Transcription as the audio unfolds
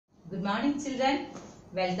Good morning children.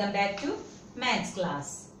 Welcome back to maths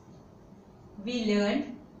class. We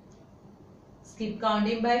learned skip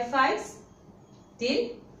counting by fives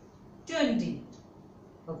till 20.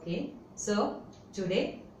 Okay. So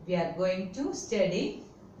today we are going to study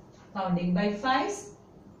counting by fives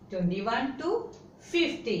 21 to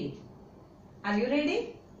 50. Are you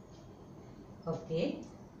ready? Okay.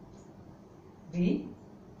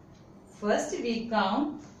 First we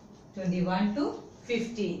count 21 to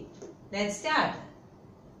 50. Let's start.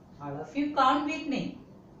 All of you count with me.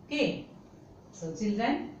 Okay. So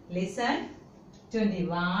children, listen.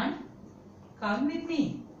 21. Count with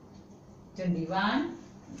me. 21,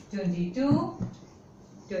 22,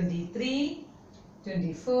 23,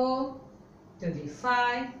 24,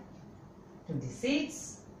 25,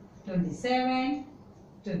 26, 27,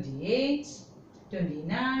 28,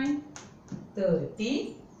 29,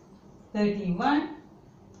 30, 31,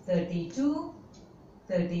 32,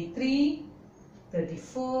 33,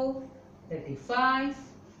 34, 35,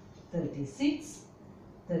 36,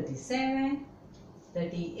 37,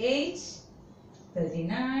 38,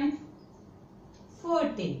 39,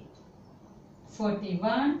 40,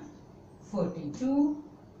 41, 42,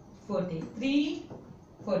 43,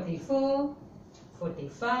 44,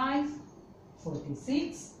 45,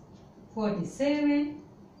 46, 47,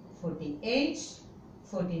 48,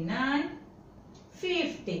 49,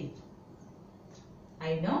 50.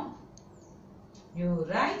 I know you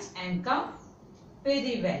write and count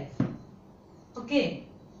very well. Okay.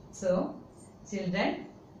 So, children,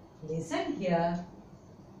 listen here.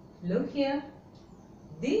 Look here.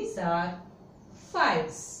 These are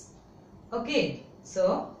fives. Okay.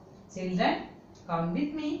 So, children, count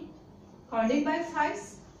with me. Counting by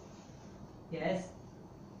fives. Yes.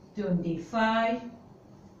 25,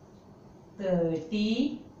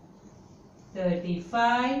 30,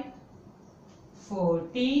 35,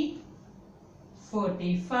 40,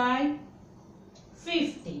 45,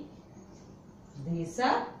 50. These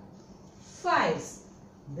are fives.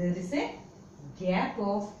 There is a gap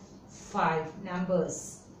of 5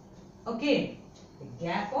 numbers. Okay. A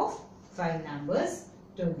gap of 5 numbers.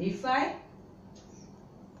 25.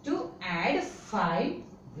 To add 5,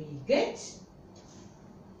 we get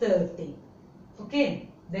 30. Okay.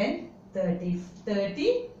 Then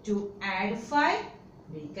 30 to add 5,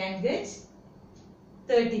 we can get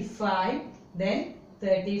 35. Then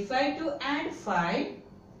 35 to add 5,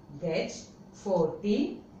 get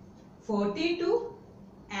 40. 40 to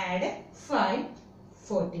add 5,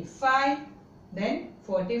 45. Then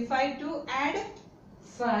 45 to add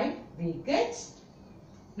 5, we get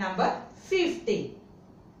number 50.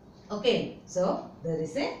 Okay, so there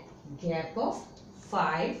is a gap of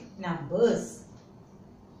 5 numbers.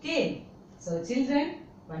 Okay, so children,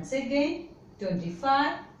 once again,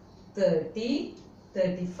 25, 30,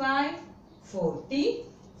 35, 40,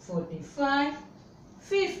 45,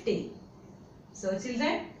 50. So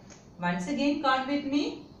children, once again count with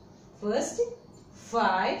me. First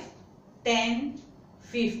 5, 10,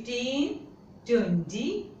 15,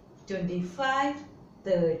 20, 25,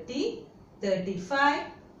 30, 35,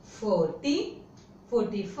 40,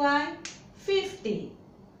 45, 50.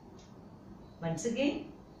 Once again.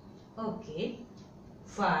 Okay.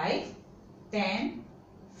 5, 10,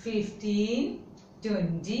 15,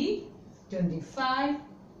 20, 25,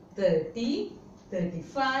 30,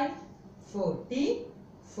 35, 40,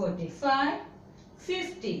 45,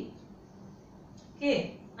 50.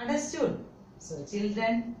 Okay, understood? So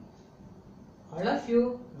children, all of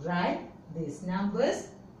you write these numbers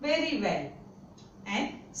very well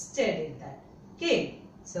and study that. Okay,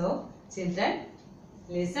 so children,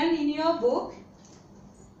 listen in your book.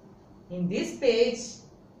 In this page,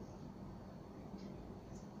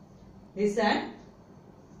 listen,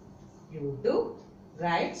 you do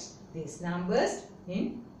write these numbers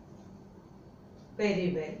in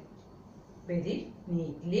very well, very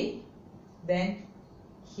neatly. Then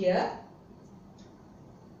here,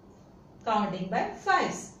 counting by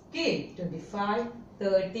fives. Okay, 25,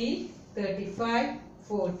 30, 35,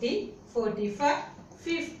 40, 45,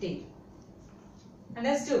 50.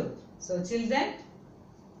 Understood? So children,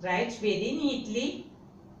 write very neatly.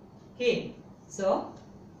 Okay, so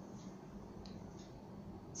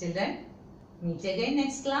children, meet again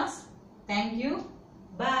next class. Thank you.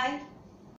 Bye.